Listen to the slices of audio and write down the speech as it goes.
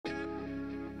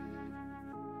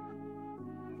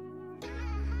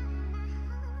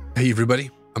Hey everybody,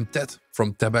 I'm Ted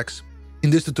from Tebex. In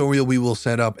this tutorial we will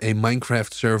set up a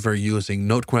Minecraft server using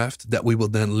Nodecraft that we will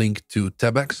then link to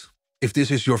Tebex. If this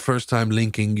is your first time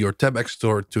linking your Tebex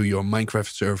store to your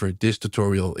Minecraft server, this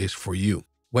tutorial is for you.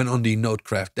 When on the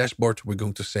Nodecraft dashboard, we're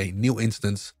going to say New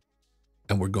Instance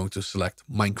and we're going to select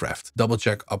Minecraft. Double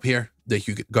check up here that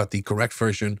you got the correct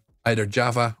version, either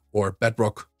Java or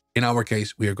Bedrock. In our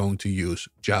case, we are going to use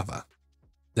Java.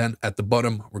 Then at the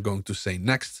bottom, we're going to say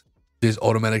Next. This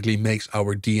automatically makes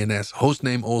our DNS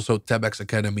hostname also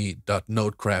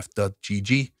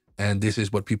tebexacademy.nodecraft.gg. And this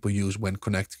is what people use when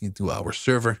connecting to our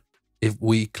server. If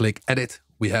we click edit,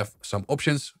 we have some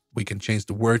options. We can change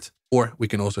the word, or we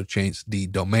can also change the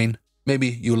domain. Maybe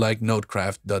you like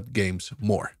nodecraft.games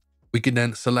more. We can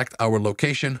then select our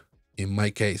location. In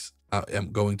my case, I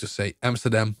am going to say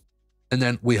Amsterdam. And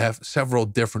then we have several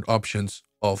different options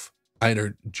of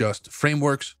either just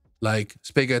frameworks like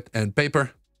Spigot and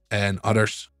Paper and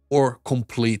others, or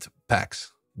complete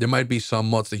packs. There might be some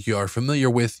mods that you are familiar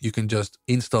with. You can just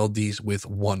install these with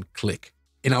one click.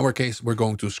 In our case, we're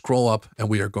going to scroll up and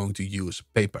we are going to use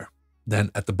Paper.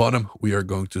 Then at the bottom, we are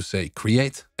going to say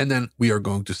create, and then we are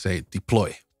going to say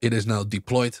deploy. It is now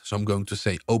deployed, so I'm going to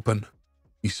say open.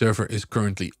 The server is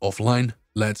currently offline.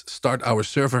 Let's start our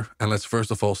server and let's first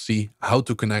of all see how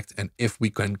to connect and if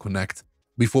we can connect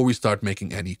before we start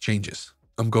making any changes.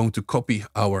 I'm going to copy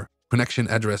our connection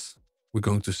address. We're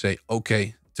going to say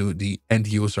OK to the end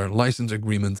user license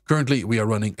agreement. Currently, we are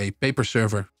running a paper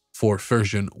server for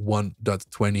version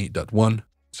 1.20.1.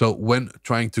 So when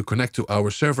trying to connect to our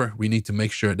server, we need to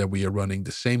make sure that we are running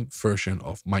the same version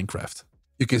of Minecraft.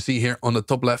 You can see here on the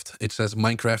top left, it says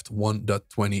Minecraft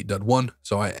 1.20.1.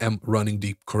 So I am running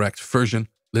the correct version.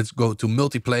 Let's go to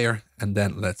multiplayer and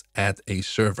then let's add a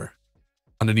server.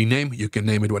 Under the name, you can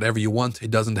name it whatever you want.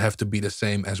 It doesn't have to be the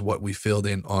same as what we filled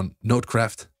in on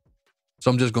Nodecraft.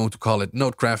 So I'm just going to call it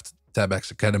Nodecraft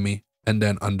Tebex Academy. And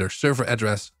then under server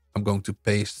address, I'm going to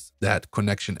paste that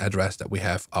connection address that we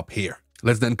have up here.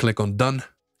 Let's then click on done.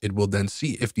 It will then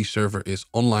see if the server is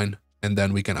online. And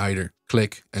then we can either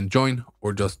click and join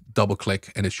or just double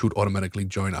click and it should automatically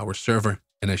join our server.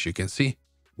 And as you can see,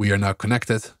 we are now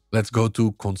connected. Let's go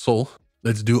to console.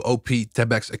 Let's do OP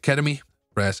Tebex Academy.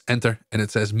 Press enter and it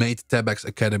says made Tebex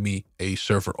Academy a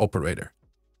server operator.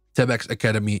 Tebex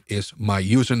Academy is my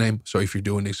username. So if you're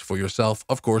doing this for yourself,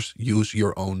 of course, use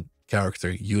your own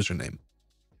character username.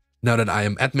 Now that I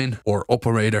am admin or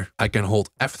operator, I can hold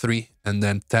F3 and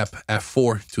then tap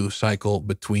F4 to cycle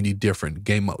between the different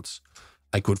game modes.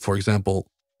 I could, for example,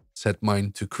 set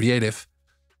mine to creative.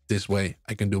 This way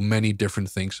I can do many different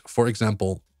things. For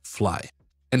example, fly.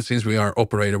 And since we are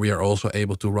operator, we are also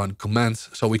able to run commands.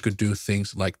 So we could do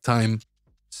things like time,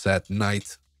 set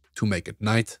night to make it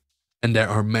night. And there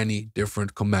are many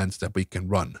different commands that we can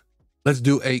run. Let's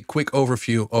do a quick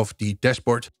overview of the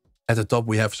dashboard. At the top,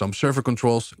 we have some server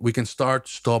controls. We can start,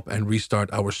 stop, and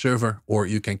restart our server, or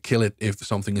you can kill it if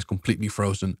something is completely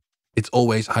frozen. It's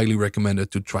always highly recommended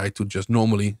to try to just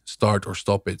normally start or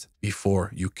stop it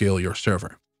before you kill your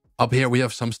server. Up here, we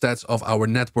have some stats of our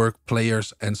network,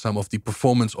 players, and some of the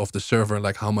performance of the server,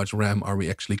 like how much RAM are we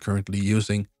actually currently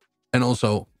using. And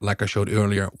also, like I showed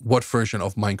earlier, what version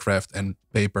of Minecraft and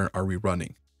Paper are we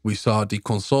running. We saw the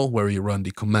console where we run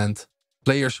the command.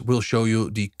 Players will show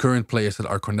you the current players that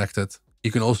are connected.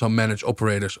 You can also manage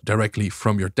operators directly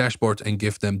from your dashboard and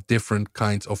give them different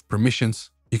kinds of permissions.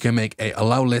 You can make a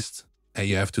allow list and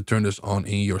you have to turn this on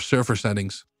in your server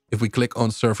settings. If we click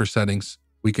on server settings,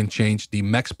 we can change the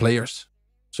max players.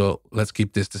 So let's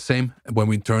keep this the same. And when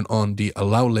we turn on the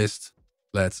allow list,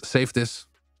 let's save this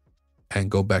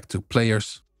and go back to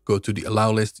players. Go to the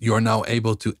allow list. You are now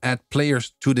able to add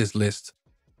players to this list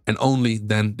and only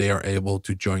then they are able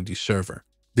to join the server.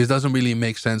 This doesn't really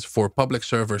make sense for public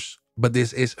servers, but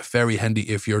this is very handy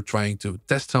if you're trying to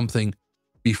test something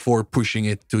before pushing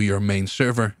it to your main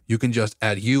server. You can just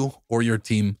add you or your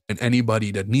team and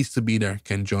anybody that needs to be there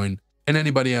can join. And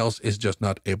anybody else is just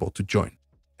not able to join.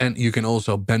 And you can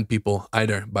also ban people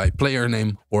either by player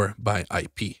name or by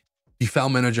IP. The file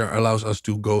manager allows us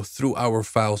to go through our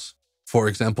files. For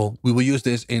example, we will use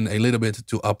this in a little bit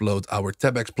to upload our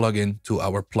Tebex plugin to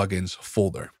our plugins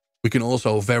folder. We can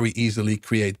also very easily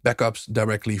create backups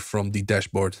directly from the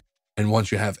dashboard. And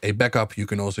once you have a backup, you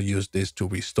can also use this to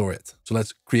restore it. So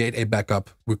let's create a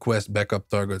backup, request backup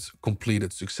targets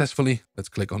completed successfully. Let's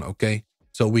click on OK.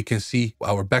 So we can see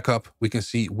our backup, we can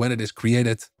see when it is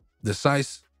created, the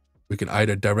size, we can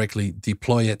either directly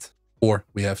deploy it, or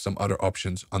we have some other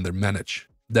options under manage.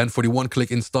 Then for the one-click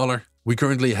installer, we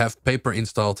currently have Paper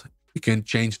installed. We can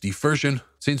change the version.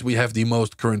 Since we have the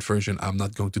most current version, I'm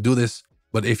not going to do this.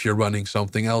 But if you're running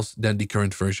something else than the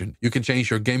current version, you can change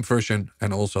your game version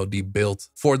and also the build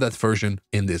for that version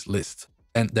in this list.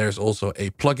 And there's also a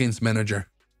plugins manager.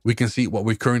 We can see what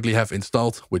we currently have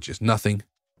installed, which is nothing.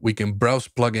 We can browse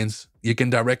plugins. You can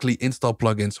directly install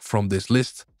plugins from this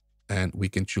list, and we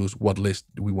can choose what list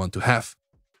we want to have.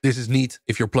 This is neat.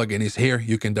 If your plugin is here,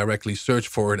 you can directly search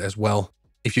for it as well.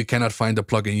 If you cannot find the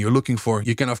plugin you're looking for,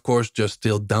 you can of course just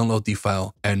still download the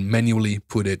file and manually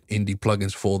put it in the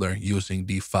plugins folder using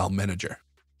the file manager.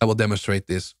 I will demonstrate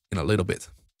this in a little bit.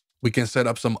 We can set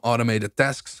up some automated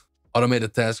tasks.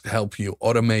 Automated tasks help you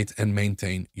automate and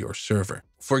maintain your server.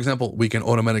 For example, we can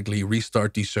automatically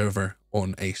restart the server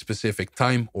on a specific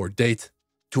time or date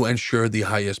to ensure the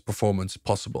highest performance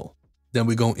possible. Then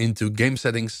we go into game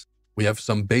settings. We have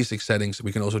some basic settings.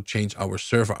 We can also change our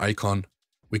server icon.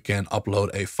 We can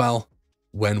upload a file.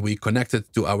 When we connect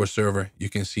it to our server, you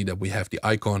can see that we have the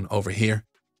icon over here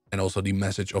and also the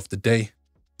message of the day.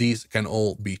 These can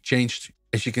all be changed.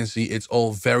 As you can see, it's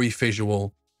all very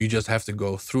visual. You just have to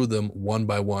go through them one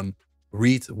by one,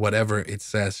 read whatever it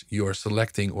says you're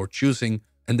selecting or choosing,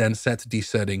 and then set the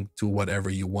setting to whatever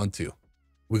you want to.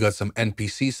 We got some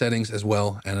NPC settings as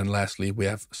well. And then lastly, we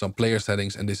have some player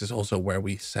settings. And this is also where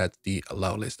we set the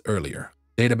allow list earlier.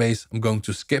 Database, I'm going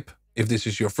to skip. If this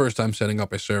is your first time setting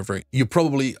up a server, you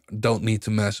probably don't need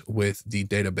to mess with the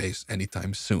database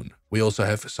anytime soon. We also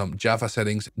have some Java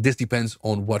settings. This depends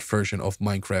on what version of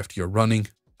Minecraft you're running.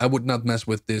 I would not mess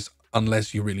with this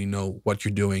unless you really know what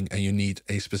you're doing and you need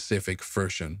a specific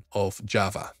version of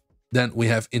Java. Then we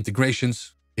have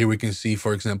integrations. Here we can see,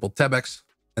 for example, Tebex.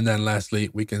 And then lastly,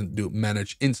 we can do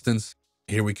manage instance.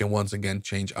 Here we can once again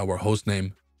change our host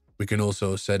name. We can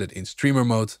also set it in streamer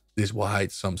mode. This will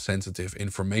hide some sensitive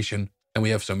information. And we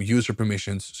have some user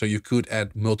permissions, so you could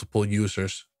add multiple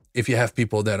users. If you have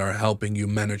people that are helping you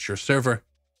manage your server,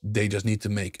 they just need to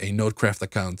make a Nodecraft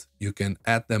account. You can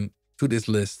add them to this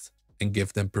list and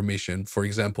give them permission, for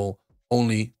example,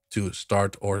 only to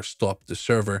start or stop the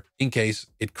server in case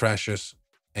it crashes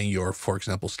and you're, for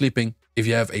example, sleeping. If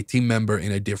you have a team member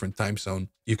in a different time zone,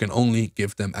 you can only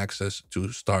give them access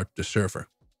to start the server.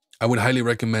 I would highly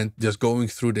recommend just going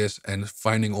through this and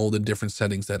finding all the different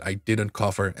settings that I didn't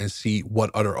cover and see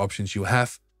what other options you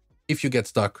have. If you get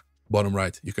stuck, bottom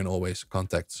right, you can always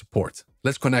contact support.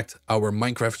 Let's connect our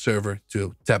Minecraft server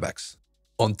to Tebex.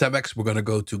 On Tebex, we're going to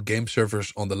go to game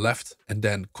servers on the left and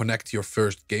then connect your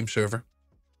first game server.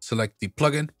 Select the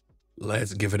plugin.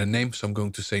 Let's give it a name. So I'm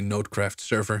going to say Nodecraft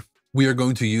server. We are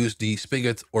going to use the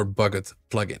Spigot or Buget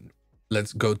plugin.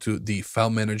 Let's go to the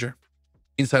file manager.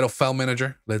 Inside of file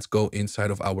manager, let's go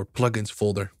inside of our plugins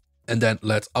folder and then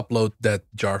let's upload that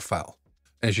jar file.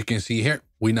 As you can see here,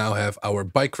 we now have our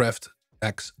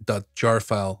bycraft.x.jar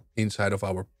file inside of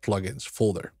our plugins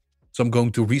folder. So I'm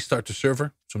going to restart the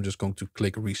server. So I'm just going to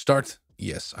click restart.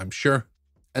 Yes, I'm sure.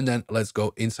 And then let's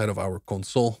go inside of our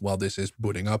console while this is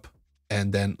booting up.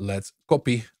 And then let's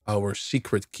copy our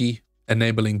secret key,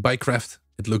 enabling bycraft.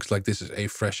 It looks like this is a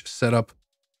fresh setup.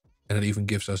 And it even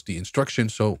gives us the instruction.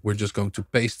 So we're just going to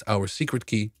paste our secret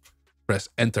key, press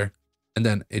enter. And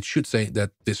then it should say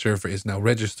that this server is now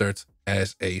registered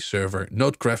as a server,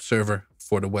 Nodecraft server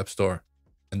for the web store.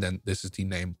 And then this is the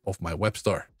name of my web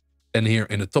store. And here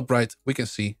in the top right, we can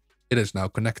see it is now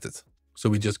connected. So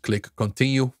we just click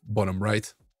continue, bottom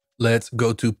right. Let's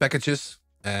go to packages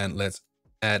and let's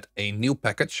add a new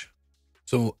package.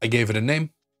 So I gave it a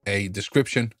name, a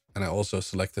description, and I also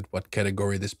selected what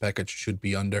category this package should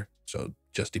be under. So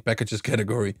just the packages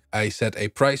category. I set a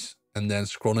price and then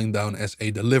scrolling down as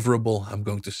a deliverable, I'm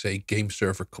going to say game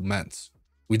server commands.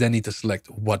 We then need to select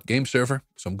what game server.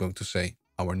 So I'm going to say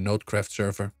our Nodecraft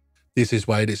server. This is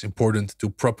why it is important to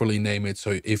properly name it.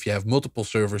 So if you have multiple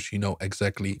servers, you know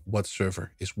exactly what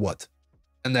server is what.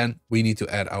 And then we need to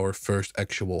add our first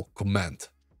actual command.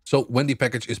 So when the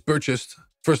package is purchased,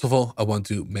 first of all, I want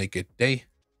to make it day.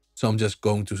 So I'm just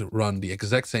going to run the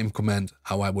exact same command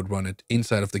how I would run it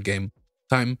inside of the game.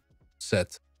 Time,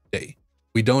 set, day.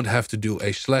 We don't have to do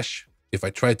a slash. If I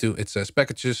try to, it says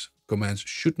packages. Commands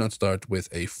should not start with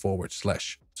a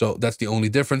 /. So that's the only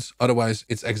difference. Otherwise,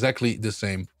 it's exactly the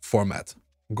same format.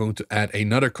 I'm going to add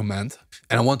another command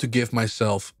and I want to give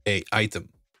myself an item.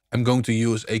 I'm going to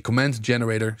use a command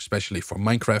generator, especially for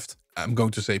Minecraft. I'm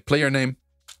going to say player name.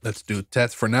 Let's do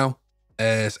Ted for now.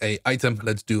 As a item,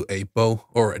 let's do a bow,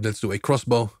 or let's do a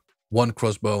crossbow, one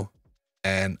crossbow.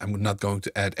 And I'm not going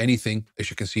to add anything. As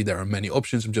you can see, there are many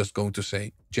options. I'm just going to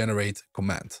say generate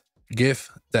command. Give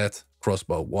that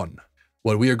crossbow 1.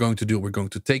 What we are going to do, we're going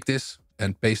to take this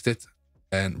and paste it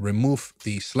and remove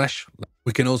the slash.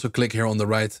 We can also click here on the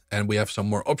right and we have some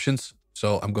more options.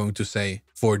 So I'm going to say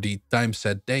for the time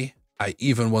set day, I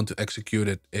even want to execute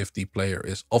it if the player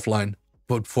is offline.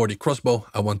 But for the crossbow,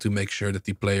 I want to make sure that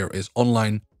the player is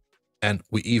online. And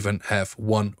we even have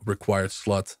one required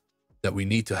slot that we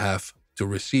need to have to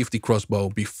receive the crossbow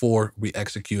before we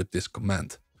execute this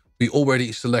command. We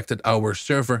already selected our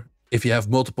server. If you have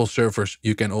multiple servers,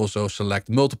 you can also select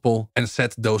multiple and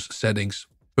set those settings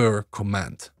per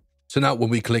command. So now when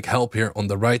we click help here on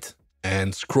the right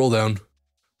and scroll down,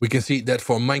 we can see that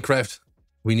for Minecraft,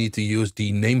 we need to use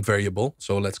the name variable.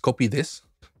 So let's copy this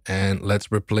and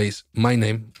let's replace my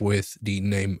name with the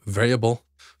name variable.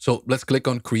 So let's click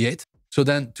on create. So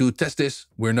then to test this,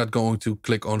 we're not going to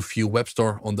click on view web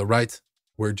store on the right.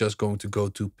 We're just going to go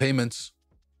to payments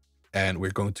and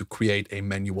we're going to create a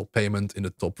manual payment in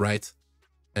the top right.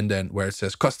 And then where it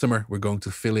says customer, we're going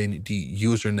to fill in the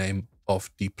username of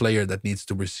the player that needs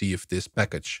to receive this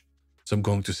package. So I'm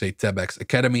going to say Tebex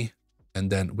Academy, and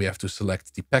then we have to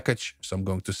select the package. So I'm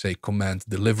going to say command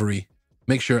delivery.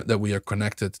 Make sure that we are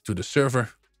connected to the server,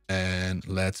 and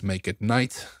let's make it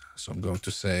night. So I'm going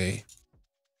to say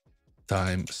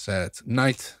time set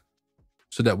night.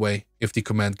 So that way, if the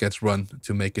command gets run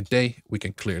to make it day, we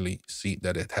can clearly see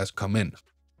that it has come in.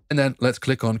 And then let's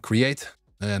click on create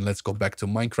and let's go back to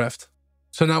Minecraft.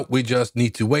 So now we just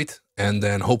need to wait, and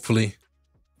then hopefully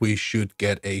we should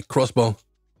get a crossbow,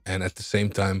 and at the same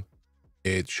time,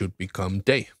 it should become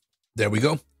day. There we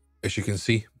go. As you can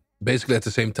see, basically at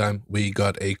the same time, we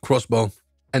got a crossbow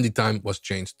and the time was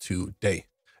changed to day.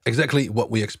 Exactly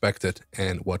what we expected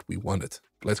and what we wanted.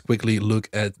 Let's quickly look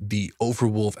at the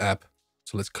Overwolf app.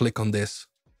 So let's click on this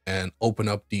and open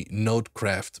up the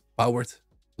Nodecraft powered.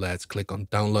 Let's click on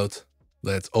download.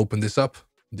 Let's open this up.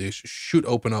 This should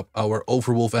open up our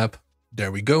Overwolf app.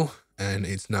 There we go. And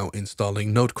it's now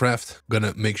installing Nodecraft.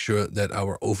 Gonna make sure that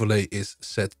our overlay is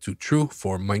set to true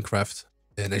for Minecraft.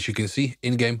 And as you can see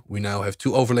in game, we now have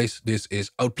two overlays. This is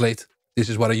Outplayed. This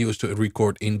is what I use to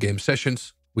record in-game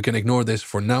sessions. We can ignore this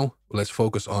for now. Let's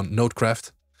focus on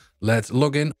Nodecraft. Let's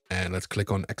log in and let's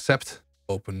click on accept.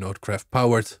 Open Nodecraft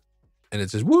powered. And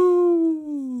it says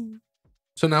woo.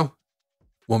 So now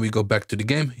when we go back to the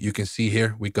game, you can see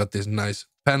here we got this nice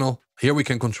panel. Here we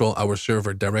can control our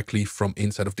server directly from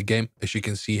inside of the game. As you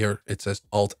can see here, it says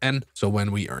Alt-N. So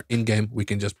when we are in game, we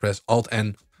can just press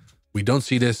Alt-N. We don't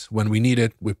see this. When we need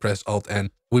it, we press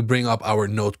Alt-N. We bring up our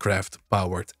Nodecraft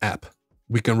powered app.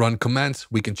 We can run commands.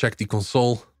 We can check the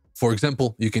console. For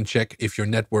example, you can check if your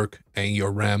network and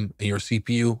your RAM and your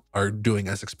CPU are doing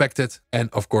as expected. And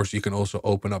of course, you can also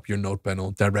open up your node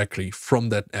panel directly from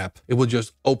that app. It will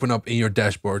just open up in your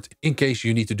dashboard in case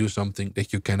you need to do something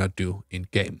that you cannot do in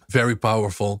game. Very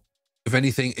powerful. If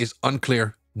anything is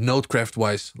unclear, Nodecraft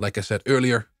wise, like I said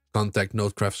earlier, contact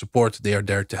Nodecraft support. They are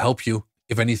there to help you.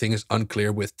 If anything is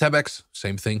unclear with Tebex,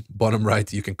 same thing. Bottom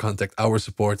right, you can contact our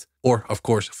support. Or of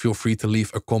course, feel free to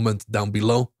leave a comment down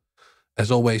below. As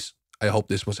always, I hope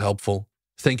this was helpful.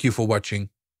 Thank you for watching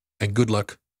and good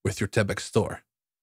luck with your Tebex store.